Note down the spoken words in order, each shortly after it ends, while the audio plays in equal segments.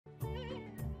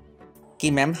কি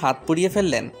ম্যাম, হাত পুড়িয়ে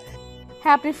ফেললেন?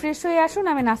 হ্যাঁ, আপনি ফ্রেশ হয়ে আসুন,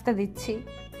 আমি নাস্তা দিচ্ছি।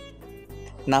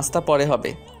 নাস্তা পরে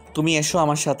হবে, তুমি এসো,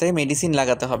 আমার সাথে মেডিসিন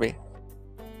লাগাতে হবে।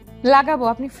 লাগাবো,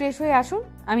 আপনি ফ্রেশ হয়ে আসুন,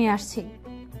 আমি আসছি।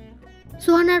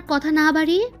 সোহান আর কথা না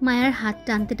বাড়িয়ে মায়ার হাত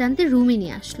টানতে টানতে রুমে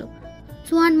নিয়ে আসলো।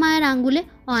 সোহান মায়ের আঙ্গুলে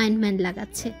অয়েন্টমেন্ট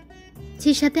লাগাচ্ছে,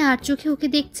 সেই সাথে আর চোখে ওকে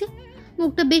দেখছে।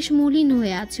 মুখটা বেশ মলিন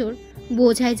হয়ে আছে ওর,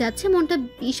 বোঝাই যাচ্ছে মনটা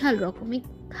বিশাল রকমের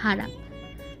খারাপ।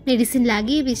 মেডিসিন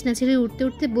লাগিয়ে বিছনা ছেড়ে উঠতে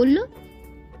উঠতে বলল,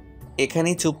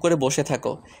 এখানেই চুপ করে বসে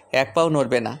থাকো, এক পাও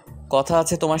নড়বে না, কথা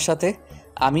আছে তোমার সাথে।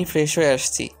 আমি ফ্রেশ হয়ে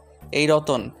আসছি। এই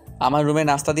রতন, আমার রুমে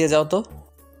নাস্তা দিয়ে যাও তো।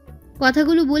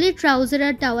 কথাগুলো বলে ট্রাউজার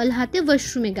আর টাওয়াল হাতে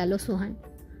ওয়াশরুমে গেল সোহান।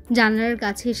 জানালার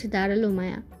কাছে এসে দাঁড়ালো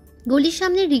মায়া। গলির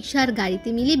সামনে রিক্সা আর গাড়িতে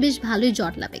মিলে বেশ ভালোই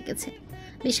জটলা পেকেছে,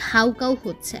 বেশ হাউকাউ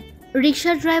হচ্ছে।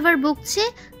 রিক্সার ড্রাইভার বকছে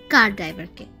কার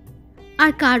ড্রাইভারকে,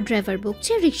 আর কার ড্রাইভার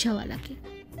বকছে রিক্সাওয়ালাকে।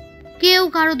 কেউ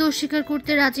কারো দোষ স্বীকার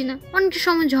করতে রাজি না। অনেকটা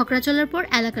সময় ঝগড়া চলার পর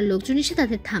এলাকার লোকজন এসে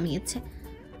তাদের থামিয়েছে।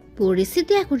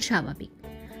 পরিস্থিতি এখন স্বাভাবিক।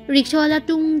 রিক্সাওয়ালা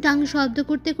টুং টাং শব্দ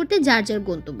করতে করতে যার যার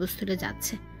গন্তব্যস্থলে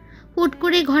যাচ্ছে। হুট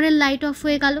করে ঘরের লাইট অফ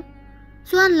হয়ে গেল।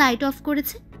 সোহান লাইট অফ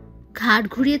করেছে। ঘাট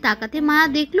ঘুরিয়ে তাকাতে মায়া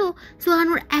দেখলো সোহান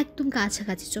ওর একদম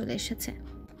কাছাকাছি চলে এসেছে।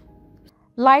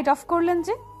 লাইট অফ করলেন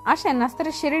যে, আসেন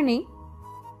নাস্তাটা সেরে নেই।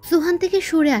 সোহান থেকে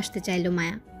সরে আসতে চাইল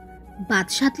মায়া, বাদ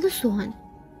সাধল সোহান।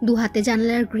 দু হাতে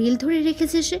জানালার গ্রিল ধরে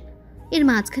রেখেছে সে। এর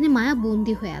মাঝখানে মায়া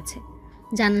বন্দি হয়ে আছে।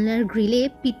 জানালার গ্রিলে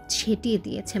পিঠ ছেটিয়ে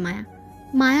দিয়েছে মায়া।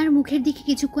 মায়ার মুখের দিকে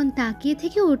কিছুক্ষণ তাকিয়ে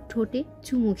থেকে ওর ঠোঁটে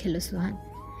চুমু খেল সোহান।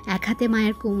 এক হাতে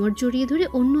মায়ের কোমর জড়িয়ে ধরে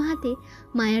অন্য হাতে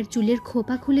মায়ের চুলের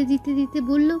খোপা খুলে দিতে দিতে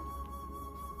বলল,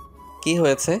 কি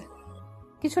হয়েছে?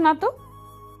 কিছু না তো।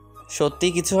 সত্যি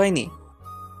কিছু হয়নি?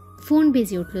 ফোন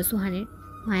বেজে উঠল সোহানের।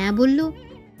 মায়া বলল,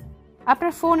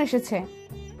 আপনার ফোন এসেছে।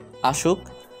 আশুক?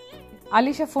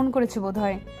 আলিশা ফোন করেছে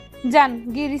বোধহয়, যান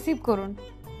গিয়ে রিসিভ করুন।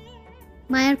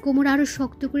 মায়ার কোমর আরো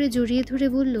শক্ত করে জড়িয়ে ধরে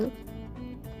বলল,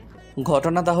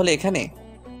 ঘটনা তাহলে এখানে?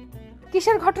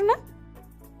 কিসের ঘটনা?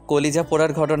 কলিজা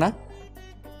পোড়ার ঘটনা।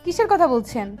 কিসের কথা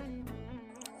বলছেন?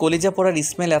 কলিজা পোড়ার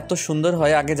স্মেল এত সুন্দর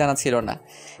হয় আগে জানা ছিল না।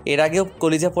 এর আগেও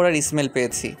কলিজা পোড়ার স্মেল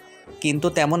পেয়েছি, কিন্তু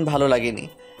তেমন ভালো লাগেনি।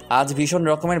 আজ ভীষণ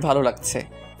রকমের ভালো লাগছে।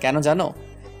 কেন জানো?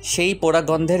 সেই পোড়া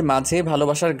গন্ধের মাঝে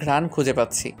ভালোবাসার ঘ্রাণ খুঁজে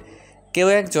পাচ্ছি। কেউ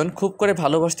একজন খুব করে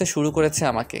ভালোবাসতে শুরু করেছে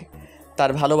আমাকে।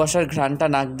 তার ভালোবাসার ঘ্রাণটা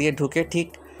নাক দিয়ে ঢুকে ঠিক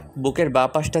বুকের বাঁ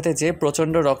পাশটাতে যে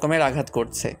প্রচণ্ড রকমের আঘাত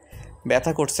করছে,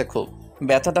 ব্যথা করছে খুব।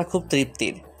 ব্যথাটা খুব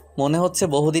তৃপ্তির। মনে হচ্ছে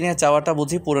বহুদিনের চাওয়াটা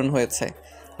বুঝি পূরণ হয়েছে।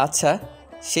 আচ্ছা,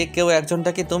 সে কেউ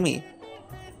একজনটা কি তুমি?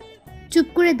 চুপ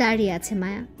করে দাঁড়িয়ে আছে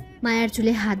মায়া। মায়ার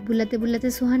চুলে হাত বুলাতে বুলাতে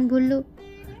সোহান বলল,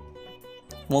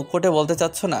 মুখ ফুটে বলতে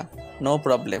চাচ্ছ না? নো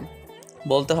প্রবলেম,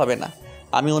 বলতে হবে না,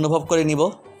 আমি অনুভব করে নিব।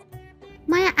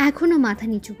 মায়া এখনো মাথা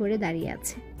নিচু করে দাঁড়িয়ে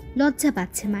আছে। লজ্জা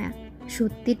পাচ্ছে মায়া,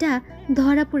 সত্যিটা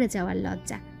ধরা পড়ে যাওয়ার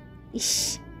লজ্জা। ইস,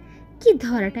 কি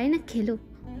ধরাটাই না খেলো।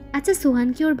 আচ্ছা, সোহান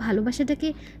কি ওর ভালোবাসাটাকে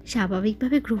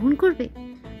স্বাভাবিকভাবে গ্রহণ করবে,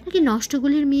 নাকি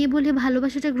নষ্টগুলির মেয়ে বলে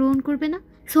ভালোবাসাটা গ্রহণ করবে না?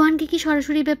 সোহানকে কি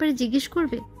সরাসরি ব্যাপারে জিজ্ঞেস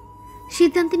করবে?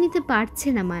 সিদ্ধান্ত নিতে পারছে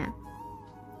না মায়া।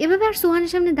 এভাবে আর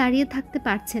সোহানের সামনে দাঁড়িয়ে থাকতে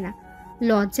পারছে না।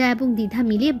 লজ্জা এবং দ্বিধা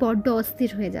মিলিয়ে বড্ড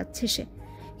অস্থির হয়ে যাচ্ছে সে।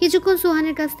 কিছুক্ষণ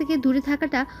সোহানের কাছ থেকে দূরে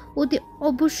থাকাটা অতি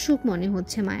আবশ্যক মনে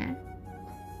হচ্ছে মায়ার।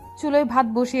 চুলোয় ভাত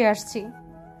বসিয়ে আসছি।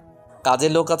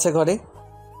 কাজের লোক আছে ঘরে?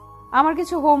 আমার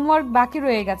কিছু হোমওয়ার্ক বাকি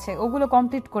রয়ে গেছে, ওগুলো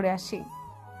কমপ্লিট করে আসি।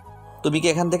 তুমি কি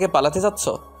এখান থেকে পালাতে যাচ্ছ?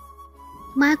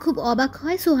 মায়া খুব অবাক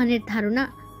হয় সোহানের ধারণা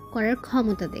করার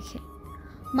ক্ষমতা দেখে।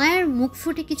 মায়ার মুখ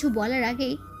ফুটে কিছু বলার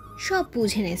আগেই সব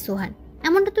বুঝে নেয় সোহান।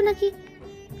 এমনটা তো নাকি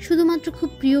শুধুমাত্র খুব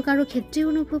প্রিয় কারো ক্ষেত্রে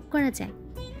অনুভব করা যায়।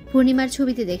 পূর্ণিমার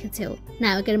ছবিতে দেখেছে ও,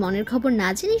 নায়কের মনের খবর না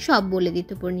জেনেই সব বলে দিত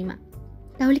পূর্ণিমা।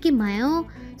 তাহলে কি মায়াও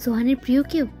সোহানের প্রিয়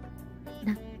কেউ?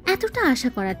 না, এতটা আশা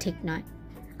করা ঠিক নয়।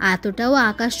 এতটাও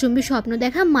আকাশচুম্বী স্বপ্ন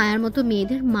দেখা মায়ার মতো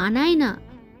মেয়েদের মানায় না।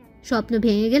 স্বপ্ন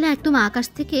ভেঙে গেলে একদম আকাশ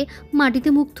থেকে মাটিতে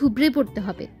মুখ থুবড়ে পড়তে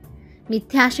হবে।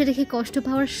 মিথ্যে আশা রেখে কষ্ট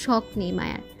পাওয়ার শখ নেই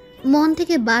মায়ার। মন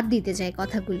থেকে বাদ দিতে যায়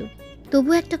কথাগুলো। তবু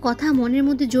একটা কথা মনের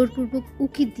মধ্যে জোরপূর্বক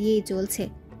উকি দিয়েই চলছে,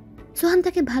 সোহান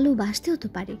তাকে ভালোবাসতেও তো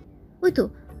পারে। ওই তো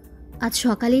আজ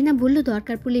সকালেই না বললো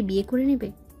দরকার পড়লে বিয়ে করে নেবে।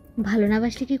 ভালো না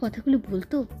বাসলে কি কথাগুলো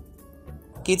বলতো?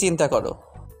 কি চিন্তা করো?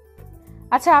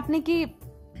 আচ্ছা, আপনি কি?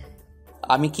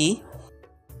 আমি কি?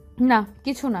 না,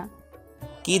 কিছু না।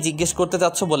 কি জিজ্ঞেস করতে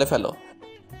চাচ্ছ বলে ফেলো।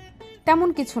 তেমন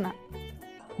কিছু না।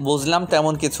 বুঝলাম,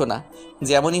 তেমন কিছু না।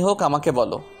 যেমনই হোক আমাকে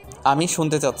বলো, আমি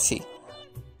শুনতে চাচ্ছি।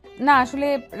 না, আসলে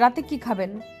রাতে কি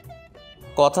খাবেন?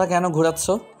 কথা কেন ঘোরাচ্ছ?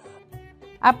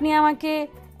 আপনি আমাকে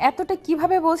এতটা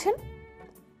কিভাবে বোঝেন?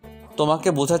 তোমাকে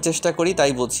বোঝার চেষ্টা করি,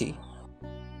 তাই বুঝি।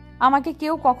 আমাকে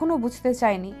কেউ কখনো বুঝতে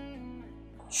চায়নি।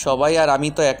 সবাই আর আমি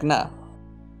তো এক না।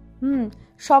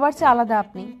 সবার চেয়ে আলাদা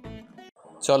আপনি।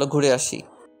 চলো ঘুরে আসি।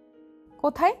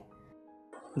 কোথায়?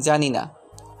 জানি না,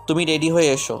 তুমি রেডি হয়ে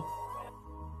এসো।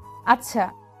 আচ্ছা।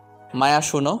 মায়া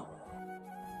শোনো,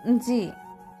 জি।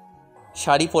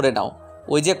 শাড়ি পরে নাও।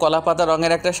 ওই যে কলা পাতা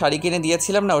রঙের একটা শাড়ি কিনে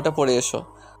দিয়েছিলাম না, ওটা পরে এসো।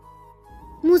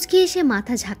 মুচকি এসে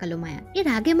মাথা ঝাঁকালো মায়া। এর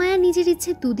আগে মায়া নিজের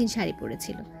ইচ্ছে 2 দিন শাড়ি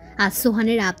পরেছিল, আজ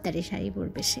সোহানের আবদারে শাড়ি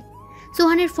পরবে সে।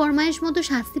 সোহানের ফরমায়েশ মতো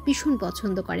সাজতে ভীষণ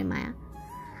পছন্দ করে মায়া।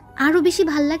 আরও বেশি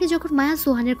ভাল লাগে যখন মায়া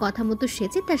সোহানের কথা মতো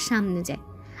সেজে তার সামনে যায়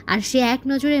আর সে এক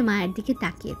নজরে মায়ের দিকে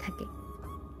তাকিয়ে থাকে।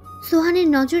 সোহানের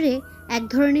নজরে এক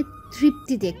ধরনের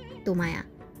তৃপ্তি দেখত মায়া।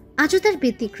 আজও তার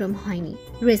ব্যতিক্রম হয়নি।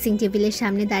 ড্রেসিং টেবিলের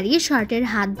সামনে দাঁড়িয়ে শার্টের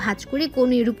হাত ভাঁজ করে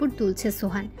কোণের উপর তুলছে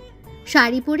সোহান।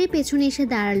 শাড়ি পরে পেছনে এসে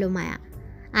দাঁড়ালো মায়া।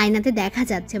 আয়নাতে দেখা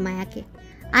যাচ্ছে মায়াকে।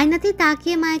 আয়নাতে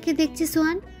তাকিয়ে মায়াকে দেখছে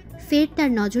সোহান। ফের তার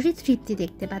নজরে তৃপ্তি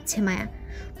দেখতে পাচ্ছে মায়া।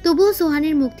 তবুও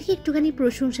সোহানের মুখ থেকে একটুখানি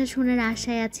প্রশংসা শোনার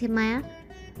আশায় আছে মায়া।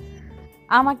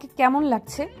 আমাকে কেমন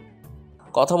লাগছে?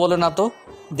 কথা বলো না তো,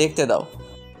 দেখতে দাও।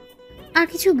 আর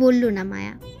কিছু বলল না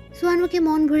মায়া। সোহান ওকে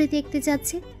মন ভরে দেখতে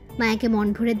যাচ্ছে। মায়াকে মন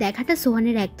ভরে দেখাটা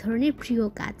সোহানের এক ধরনের প্রিয়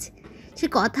কাজ। সে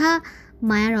কথা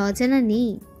মায়ার অজানা নেই।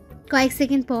 কয়েক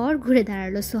সেকেন্ড পর ঘুরে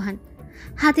দাঁড়ালো সোহান।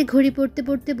 হাতে ঘড়ি পড়তে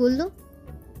পড়তে বলল,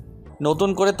 নতুন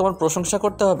করে তোমার প্রশংসা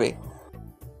করতে হবে?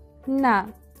 না,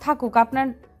 থাকুক, আপনার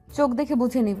চোখ দেখে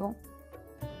বুঝে নিব।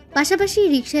 পাশাপাশি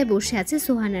রিকশায় বসে আছে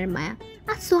সোহান আর মায়া।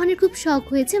 আজ সোহানের খুব শখ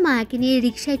হয়েছে মায়াকে নিয়ে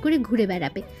রিকশায় করে ঘুরে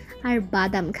বেড়াবে আর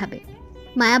বাদাম খাবে।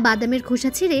 মায়া বাদামের খোসা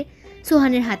ছিঁড়ে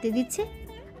সোহানের হাতে দিচ্ছে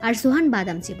আর সোহান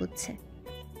বাদাম চিবুচ্ছে।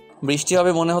 বৃষ্টি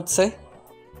হবে মনে হচ্ছে।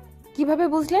 কিভাবে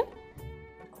বুঝলেন?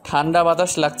 ঠান্ডা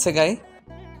বাতাস লাগছে গায়ে।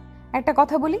 একটা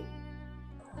কথা বলি।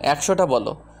 100টা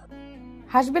বলো।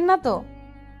 হাসবেন না তো?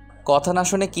 কথা না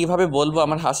শুনে কিভাবে বলবো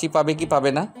আমার হাসি পাবে কি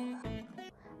পাবে না?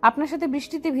 আপনার সাথে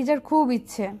বৃষ্টিতে ভিজার খুব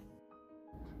ইচ্ছে।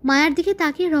 মায়ার দিকে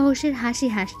তাকিয়ে রহস্যের হাসি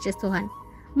হাসছে সোহান।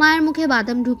 মায়ের মুখে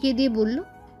বাদাম ঢুকিয়ে দিয়ে বলল,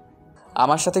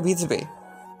 আমার সাথে ভিজবে?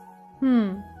 হুম।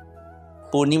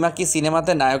 পূর্ণিমা কি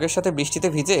সিনেমাতে নায়কের সাথে বৃষ্টিতে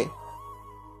ভিজে?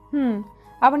 হুম,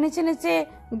 আবার নিচে নিচে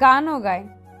গানও গায়।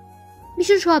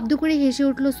 ভীষণ শব্দ করে হেসে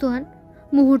উঠল সোহান।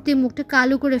 মুহূর্তে মুখটা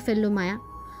কালো করে ফেলল মায়া।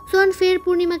 সোহান ফের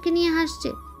পূর্ণিমাকে নিয়ে হাসছে।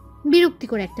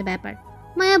 বিরক্তিকর একটা ব্যাপার।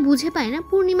 মায়া বুঝে পায় না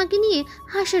পূর্ণিমাকে নিয়ে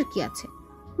হাসার কি আছে।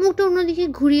 মুখটা অন্যদিকে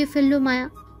ঘুরিয়ে ফেলল মায়া।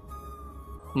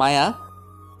 মায়া,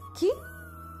 কি?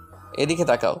 এদিকে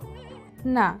তাকাও।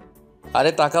 না।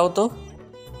 আরে তাকাও তো।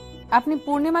 আপনি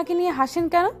পূর্ণিমাকে নিয়ে হাসেন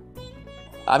কেন?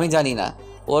 আমি জানি না,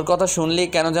 ওর কথা শুনলেই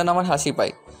কেন যেন আমার হাসি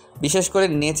পায়। বিশেষ করে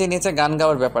নেচে নেচে গান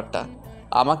গাওয়ার ব্যাপারটা।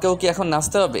 আমাকেও কি এখন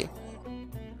নাচতে হবে?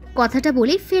 কথাটা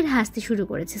বলেই ফের হাসতে শুরু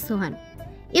করেছে সোহান।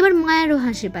 এবার মায়ারও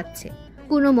হাসি পাচ্ছে।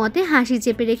 কোনো মতে হাসি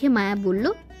চেপে রেখে মায়া বলল,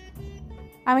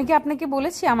 আমি কি আপনাকে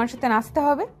বলেছি আমার সাথে নাচতে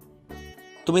হবে?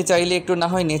 তুমি চাইলে একটু না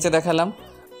হয় নেচে দেখালাম।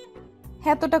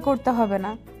 এতটা করতে হবে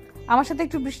না, আমার সাথে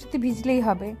একটু বৃষ্টিতে ভিজলেই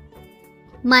হবে।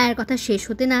 মায়ের কথা শেষ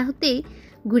হতে না হতেই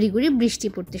গুড়ি গুড়ি বৃষ্টি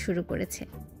পড়তে শুরু করেছে।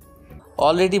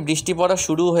 অলরেডি বৃষ্টি পড়া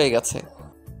শুরু হয়ে গেছে।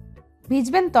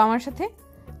 ভিজবেন তো আমার সাথে,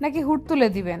 নাকি হুড় তুলে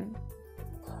দিবেন?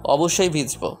 অবশ্যই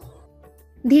ভিজবো।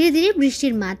 ধীরে ধীরে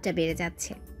বৃষ্টির মাত্রা বেড়ে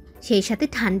যাচ্ছে, সেই সাথে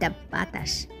ঠান্ডা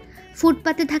বাতাস।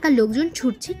 ফুটপাতে থাকা লোকজন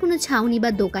ছুটছে কোনো ছাউনি বা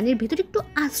দোকানের ভেতর একটু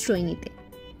আশ্রয় নিতে।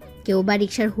 কেউ বা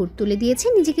রিকশার হুড় তুলে দিয়েছে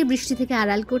নিজেকে বৃষ্টি থেকে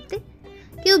আড়াল করতে।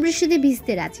 কেউ বৃষ্টিতে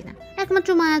ভিজতে রাজি না, একমাত্র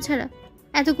মায়া ছাড়া।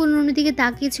 এতক্ষণ অন্যদিকে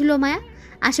তাকিয়েছিল মায়া,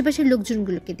 আশেপাশের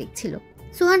লোকজনগুলোকে দেখছিল।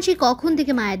 সোহান সে কখন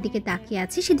থেকে মায়ের দিকে তাকিয়ে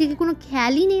আছে সেদিকে কোনো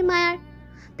খেয়ালই নেই মায়ার।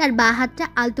 তার বাঁ হাতটা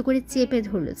আলতো করে চেপে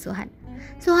ধরল সোহান।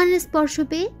 সোহানের স্পর্শ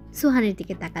পেয়ে সোহানের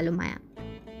দিকে তাকালো মায়া।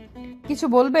 কিছু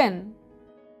বলবেন?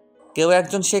 কেউ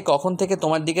একজন সে কখন থেকে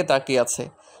তোমার দিকে তাকিয়ে আছে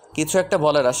কিছু একটা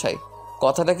বলার আশায়।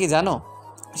 কথাটা কি জানো?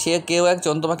 সে কেউ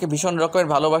একজন তোমাকে ভীষণ রকমের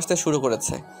ভালোবাসতে শুরু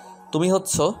করেছে। তুমি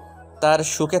হচ্ছ তার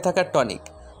সুখে থাকার টনিক।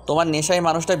 তোমার নেশায়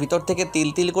মানুষটা ভিতর থেকে তিল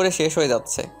তিল করে শেষ হয়ে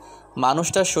যাচ্ছে।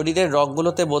 মানুষটার শরীরের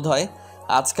রগগুলোতে বোধহয়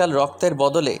আজকাল রক্তের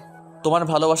বদলে তোমার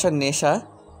ভালোবাসার নেশা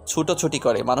ছুটোছুটি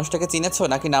করে। মানুষটাকে চিনেছো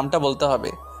নাকি নামটা বলতে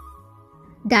হবে?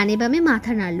 ডানে বামে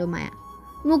মাথা নাড়ল মায়া।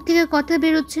 মুখ থেকে কথা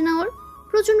বেরোচ্ছে না ওর।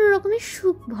 প্রচণ্ড রকমের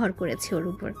সুখ ভর করেছে ওর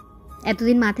উপর।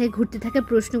 এতদিন মাথায় ঘুরতে থাকা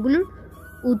প্রশ্নগুলোর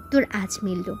উত্তর আজ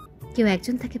মিলল। কেউ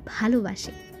একজন তাকে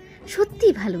ভালোবাসে,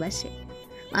 সত্যিই ভালোবাসে।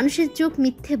 মানুষের চোখ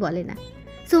মিথ্যে বলে না,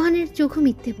 সোহানের চোখও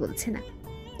মিথ্যে বলছে না।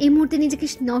 এই মুহূর্তে নিজেকে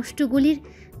নষ্ট গলির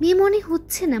মেয়ে মনে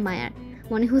হচ্ছে না মায়ার।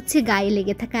 মনে হচ্ছে গায়ে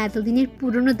লেগে থাকা এতদিনের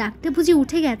পুরনো দাগটা বুঝি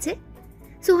উঠে গেছে।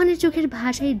 সোহানের চোখের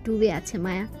ভাষায় ডুবে আছে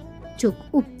মায়া। চোখ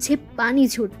উপছে, পানি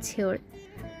ঝরছে ওর।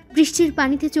 বৃষ্টির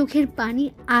পানিতে চোখের পানি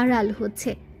আড়াল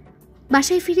হচ্ছে।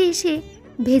 বাসায় ফিরে এসে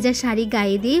ভেজা শাড়ি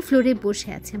গায়ে দিয়ে ফ্লোরে বসে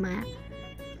আছে মায়া।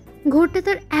 ঘোরটা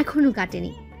তার এখনো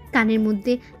কাটেনি। কানের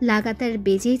মধ্যে লাগাতার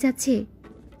বেজেই যাচ্ছে,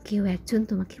 কেউ একজন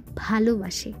তোমাকে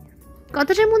ভালোবাসে।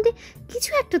 কথাটার মধ্যে কিছু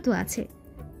একটা তো আছে।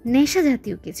 নেশা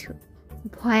জাতীয় কিছু,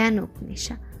 ভয়ানক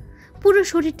নেশা। পুরো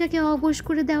শরীরটাকে অবশ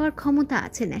করে দেওয়ার ক্ষমতা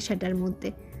আছে নেশাটার মধ্যে।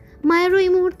 মায়েরও এই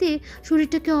মুহূর্তে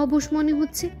শরীরটাকে অবশ মনে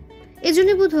হচ্ছে। এজন্য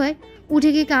বোধ হয় উঠে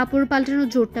গিয়ে কাপড় পাল্টানোর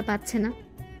জোরটা পাচ্ছে না।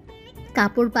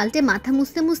 কাপড় পাল্টে মাথা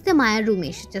মুছতে মুছতে মায়ের রুমে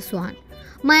এসেছে সোহান।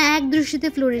 মায়া এক দৃষ্টিতে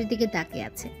ফ্লোরের দিকে তাকিয়ে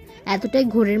আছে, এতটাই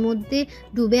ঘোরের মধ্যে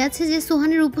ডুবে আছে যে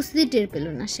সোহানের উপস্থিতি টের পেল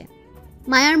না সে।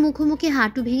 মায়ার মুখোমুখি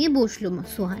হাঁটু ভেঙে বসলো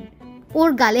সোহান। ওর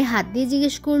গালে হাত দিয়ে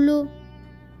জিজ্ঞেস করলো,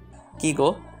 কি গো,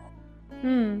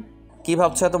 কি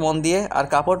ভাবছো এত মন দিয়ে? আর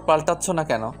কাপড় পাল্টাচ্ছ না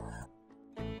কেন?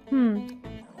 হুম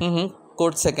হুম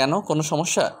করছে কেন? কোনো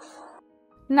সমস্যা?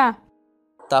 না,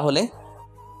 তাহলে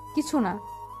কিছু না।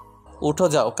 উঠো,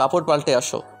 যাও কাপড় পাল্টে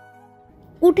আসো।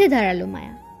 উঠে দাঁড়ালো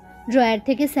মায়া। ড্রয়ার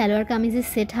থেকে সালোয়ার কামিজের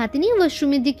সেট হাতে নিয়ে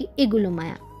ওয়াশরুমের দিকে এগুলো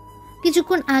মায়া।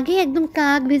 কিছুক্ষণ আগে একদম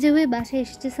কাক ভেজে হয়ে বাসায়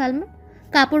এসেছে সালমান।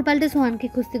 কাপড় পাল্টে সোহানকে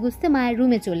খুঁজতে খুঁজতে মায়ের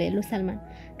রুমে চলে এলো সালমান।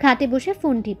 খাটে বসে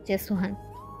ফোন টিপছে সোহান।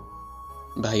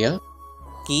 ভাইয়া,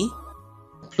 কি?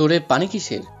 ফ্লোরে পানি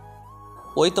কিসের?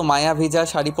 ওই তো মায়া ভিজা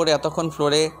শাড়ি পরে এতক্ষণ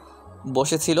ফ্লোরে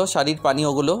বসেছিল, শাড়ির পানি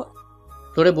ওগুলো।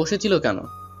 ফ্লোরে বসেছিল কেন?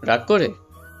 রাগ করে?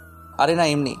 আরে না,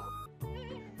 এমনি।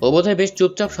 ও বোধহয় বেশ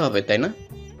চুপচাপ স্বভাবের, তাই না?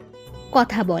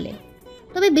 কথা বলে,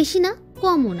 তবে বেশি না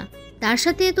কমও না। তার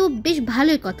সাথে তো বেশ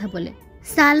ভালোই কথা বলে।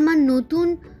 সালমান নতুন,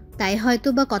 তাই হয়তো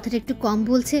বা কথাটা একটু কম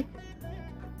বলছে।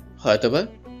 হয়তোবা।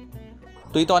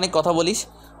 তুই তো অনেক কথা বলিস,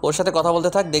 ওর সাথে কথা বলতে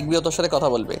থাক, দেখবি ও তোর সাথে কথা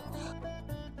বলবে।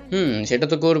 সেটা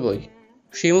তো করবই।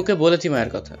 শিমুকে বলেছি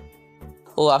মায়ের কথা।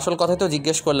 ও আসল কথাই তো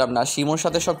জিজ্ঞেস করলাম না, শিমুর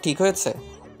সাথে সব ঠিক হয়েছে?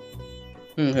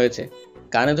 হয়েছে।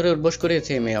 কানে ধরে উঠবোস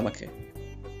করিয়েছে এই মেয়ে আমাকে।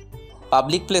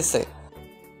 পাবলিক প্লেসে?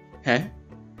 হ্যাঁ।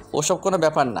 ওসব কোনো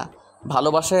ব্যাপার না,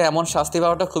 ভালোবাসায় এমন শাস্তি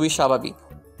পাওয়াটা খুবই স্বাভাবিক।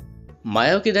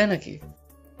 মায়াও কি দেয় নাকি?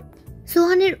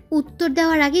 সোহানের উত্তর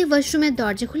দেওয়ার আগে ওয়াশরুমের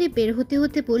দরজা খুলে বের হতে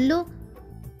হতে বলল,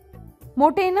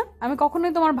 মোটেই না, আমি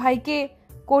কখনোই তোমার ভাইকে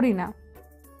করি না।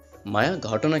 মায়া,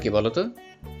 ঘটনা কি বলো তো?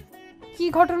 কি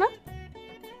ঘটনা?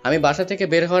 আমি বাসা থেকে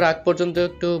বের হওয়ার আগ পর্যন্ত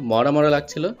একটু মরা মরা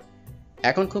লাগছিল,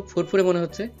 এখন খুব ফুরফুরে মনে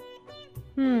হচ্ছে।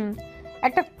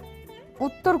 একটা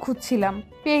উত্তর খুঁজছিলাম,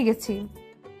 পেয়ে গেছি।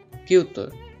 কি উত্তর?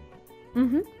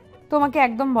 তোমাকে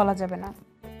একদম বলা যাবে না।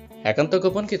 একান্ত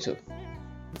গোপন কিছু?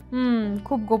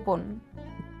 খুব গোপন।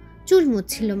 চুল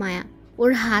মুছছিল মায়া।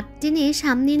 ওর হাত টেনে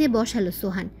সামনে এনে বসালো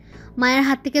সোহান। মায়ের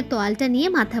হাত থেকে তোয়ালটা নিয়ে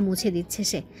মাথা মুছে দিচ্ছে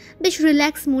সে। বেশ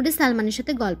রিল্যাক্স মুডে সালমানের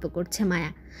সাথে গল্প করছে মায়া।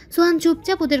 সোহান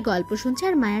চুপচাপ ওদের গল্প শুনছে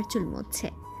আর মায়ার চুল মুছছে।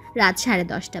 রাত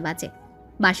 10:30 বাজে।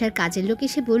 বাসার কাজের লোক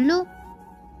এসে বলল,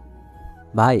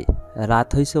 ভাই, রাত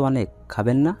হয়েছে অনেক,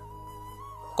 খাবেন না?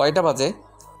 কয়টা বাজে?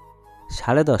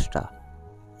 10:30।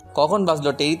 কখন বাজলো?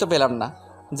 টেরই তো পেলাম না।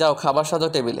 যাও খাবার সাজো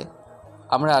টেবিলে,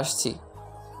 আমরা আসছি।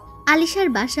 আলিশার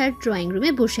বাসার ড্রয়িং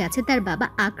রুমে বসে আছে তার বাবা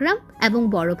আকরাম এবং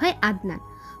বড় ভাই আদনান।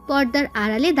 পর্দার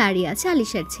আড়ালে দাঁড়িয়ে আছে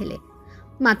আলিশার ছেলে।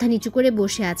 মাথা নিচু করে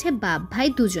বসে আছে বাপ ভাই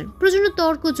দুজন। প্রচণ্ড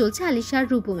তর্ক চলছে আলিশার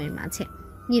রূপমের মাঝে।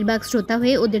 নির্বাক শ্রোতা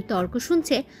হয়ে ওদের তর্ক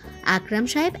শুনছে আকরাম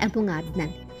সাহেব এবং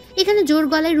আদনান। এখানে জোর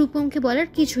গলায় রূপমকে বলার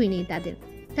কিছুই নেই তাদের।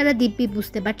 তারা দিব্যি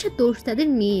বুঝতে পারছে দোষ তাদের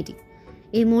মেয়েরই।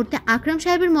 এই মুহূর্তে আকরাম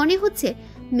সাহেবের মনে হচ্ছে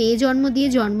মেয়ে জন্ম দিয়ে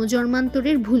জন্ম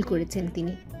জন্মান্তরের ভুল করেছেন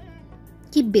তিনি।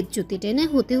 কি বেজ্জতি টেনে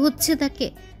হতে হচ্ছে তাকে।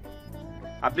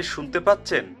 আপনি শুনতে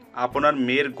পাচ্ছেন আপনার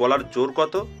মেয়ের গলার জোর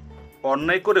কত?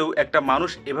 অন্যায় করেও একটা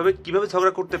মানুষ এভাবে কিভাবে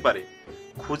ঝগড়া করতে পারে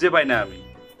খুঁজে পাই না আমি।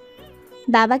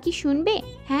 বাবা কি শুনবে?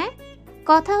 হ্যাঁ,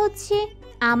 কথা হচ্ছে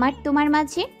আমার তোমার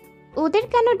মাঝে, ওদের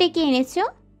কেন ডেকে এনেছো?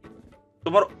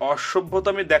 তোমার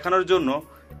অসভ্যতামি দেখানোর জন্য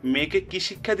মেয়েকে কি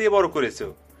শিক্ষা দিয়ে বড় করেছো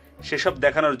সেসব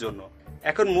দেখানোর জন্য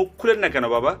এখন মুখ খুলেন না কেন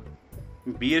বাবা?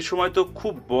 বিয়ের সময় তো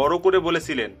খুব বড় করে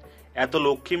বলেছিলেন এত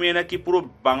লক্ষ্মী মেয়ে নাকি পুরো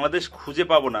বাংলাদেশ খুঁজে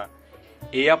পাবো না।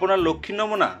 এই আপনার লক্ষ্মীর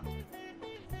নমুনা?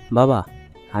 বাবা,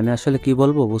 আমি আসলে কি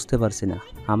বলবো বুঝতে পারছি না।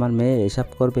 আমার মেয়ে এসব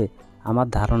করবে আমার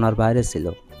ধারণার বাইরে ছিল।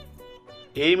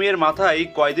 এই মেয়ের মাথায়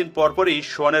কয়দিন পরপরই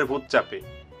সোয়ানের ভূত চাপে।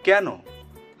 কেন?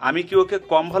 আমি কি ওকে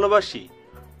কম ভালোবাসি?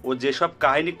 ও যেসব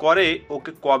কাহিনী করে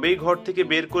ওকে কবেই ঘর থেকে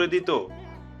বের করে দিত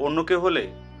অন্য কেউ হলে।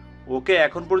 ওকে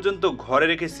এখন পর্যন্ত ঘরে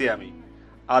রেখেছি আমি।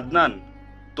 আদনান,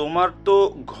 তোমার তো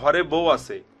ঘরে বউ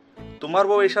আছে, তোমার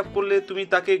বউ এসব করলে তুমি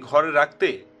তাকে ঘরে রাখতে?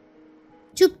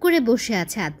 চুপ করে বসে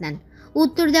আছে আদনান।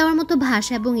 উত্তর দেওয়ার মতো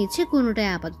ভাষা এবং ইচ্ছে কোনোটাই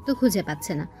আপাতত খুঁজে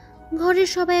পাচ্ছে না। ঘরের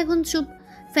সবাই এখন চুপ।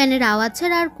 ফ্যানের আওয়াজ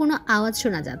ছাড়া আর কোনো আওয়াজ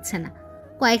শোনা যাচ্ছে না।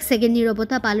 কয়েক সেকেন্ড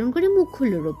নীরবতা পালন করে মুখ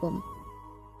খুলল রূপম।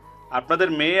 আপনাদের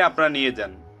মেয়ে আপনারা নিয়ে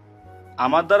যান,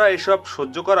 আমার দ্বারা এসব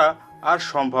সহ্য করা আর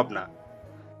সম্ভব না।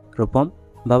 রূপম,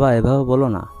 বাবা এভাবে বলো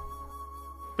না।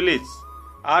 প্লিজ,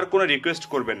 আর কোনো রিকোয়েস্ট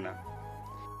করবেন না।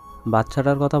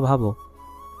 বাচ্চাটার কথা ভাবো।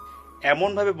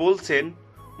 এমনভাবে বলছেন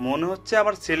মনে হচ্ছে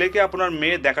আমার ছেলেকে আপনার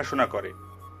মেয়ে দেখাশোনা করে,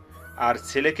 আর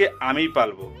ছেলেকে আমিই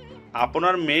পালবো।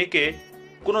 আপনার মেয়েকে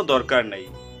কোনো দরকার নেই।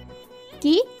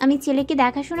 কি আমি ছেলেকে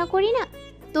দেখাশোনা করি না?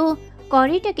 তো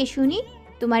করেটাকে শুনি?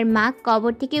 তোমার মা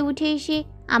কবর থেকে উঠে এসে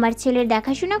আমার ছেলের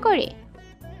দেখাশোনা করে?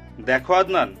 দেখো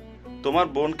আদনান, তোমার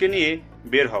বোনকে নিয়ে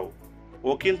বের হও।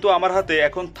 ও কিন্তু আমার হাতে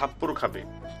এখন থাপ্পড় খাবে।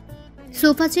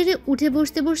 সোফা ছেড়ে উঠে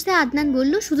বসতে বসতে আদনান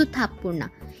বলল, শুধু থাপ্পড় না,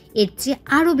 এর চেয়ে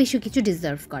আরও বেশি কিছু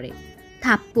ডিজার্ভ করে।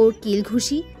 থাপ্পড়, কিল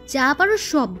ঘুষি, যা পারো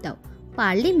সব দাও,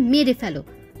 পারলে মেরে ফেলো।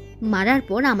 মারার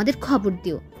পর আমাদের খবর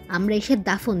দিও, আমরা এসে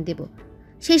দাফন দেব,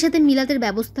 সেই সাথে মিলাদের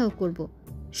ব্যবস্থাও করব।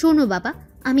 শোনো বাবা,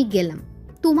 আমি গেলাম।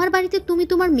 তোমার বাড়িতে তুমি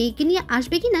তোমার মেয়েকে নিয়ে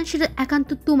আসবে কি না সেটা একান্ত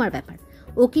তোমার ব্যাপার।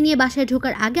 ওকে নিয়ে বাসায়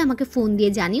ঢোকার আগে আমাকে ফোন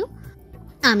দিয়ে জানিও,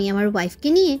 আমি আমার ওয়াইফকে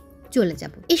নিয়ে চলে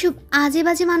যাব। এসব আজে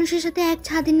বাজে মানুষের সাথে এক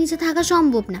ছাদের নিচে থাকা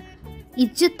সম্ভব না,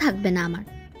 ইজ্জত থাকবে না আমার।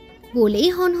 বলেই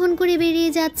হন হন করে বেরিয়ে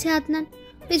যাচ্ছে আদনান।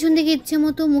 পেছন থেকে ইচ্ছে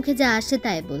মতো মুখে যা আসছে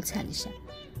তাই বলছে আলিশা।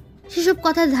 সেসব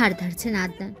কথা ধার ধারছে না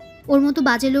আদনান, ওর মতো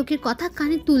বাজে লোকের কথা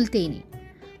কানে তুলতেই নেই।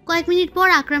 কয়েক মিনিট পর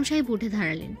আকরাম সাহেব উঠে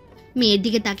দাঁড়ালেন। মেয়ের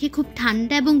দিকে তাকিয়ে খুব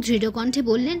ঠান্ডা এবং দৃঢ় কণ্ঠে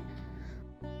বললেন,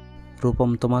 রূপম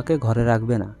তোমাকে ঘরে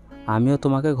রাখবে না, আমিও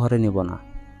তোমাকে ঘরে নিব না।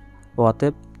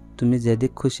 অতএব তুমি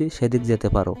যেদিক খুশি সেদিক যেতে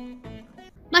পারো।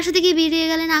 বাসা থেকে বেরিয়ে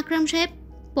গেলেন আকরাম সাহেব।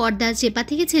 পর্দার চেপা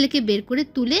থেকে ছেলেকে বের করে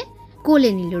তুলে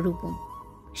কোলে নিল রূপম।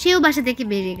 সেও বাসা থেকে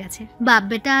বেরিয়ে গেছে। বাপ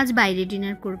বেটা আজ বাইরে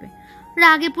ডিনার করবে।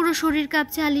 রাগে পুরো শরীর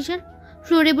কাঁপছে আলিশার।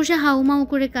 ফ্লোরে বসে হাউমাউ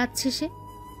করে কাঁদছে সে।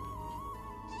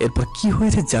 এরপর কি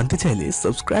হয়েছে জানতে চাইলে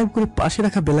সাবস্ক্রাইব করে পাশে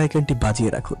রাখা বেল আইকনটি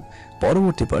বাজিয়ে রাখুন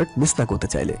পরবর্তী পার্ট মিস না করতে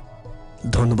চাইলে।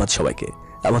 ধন্যবাদ সবাইকে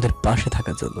আমাদের পাশে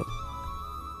থাকার জন্য।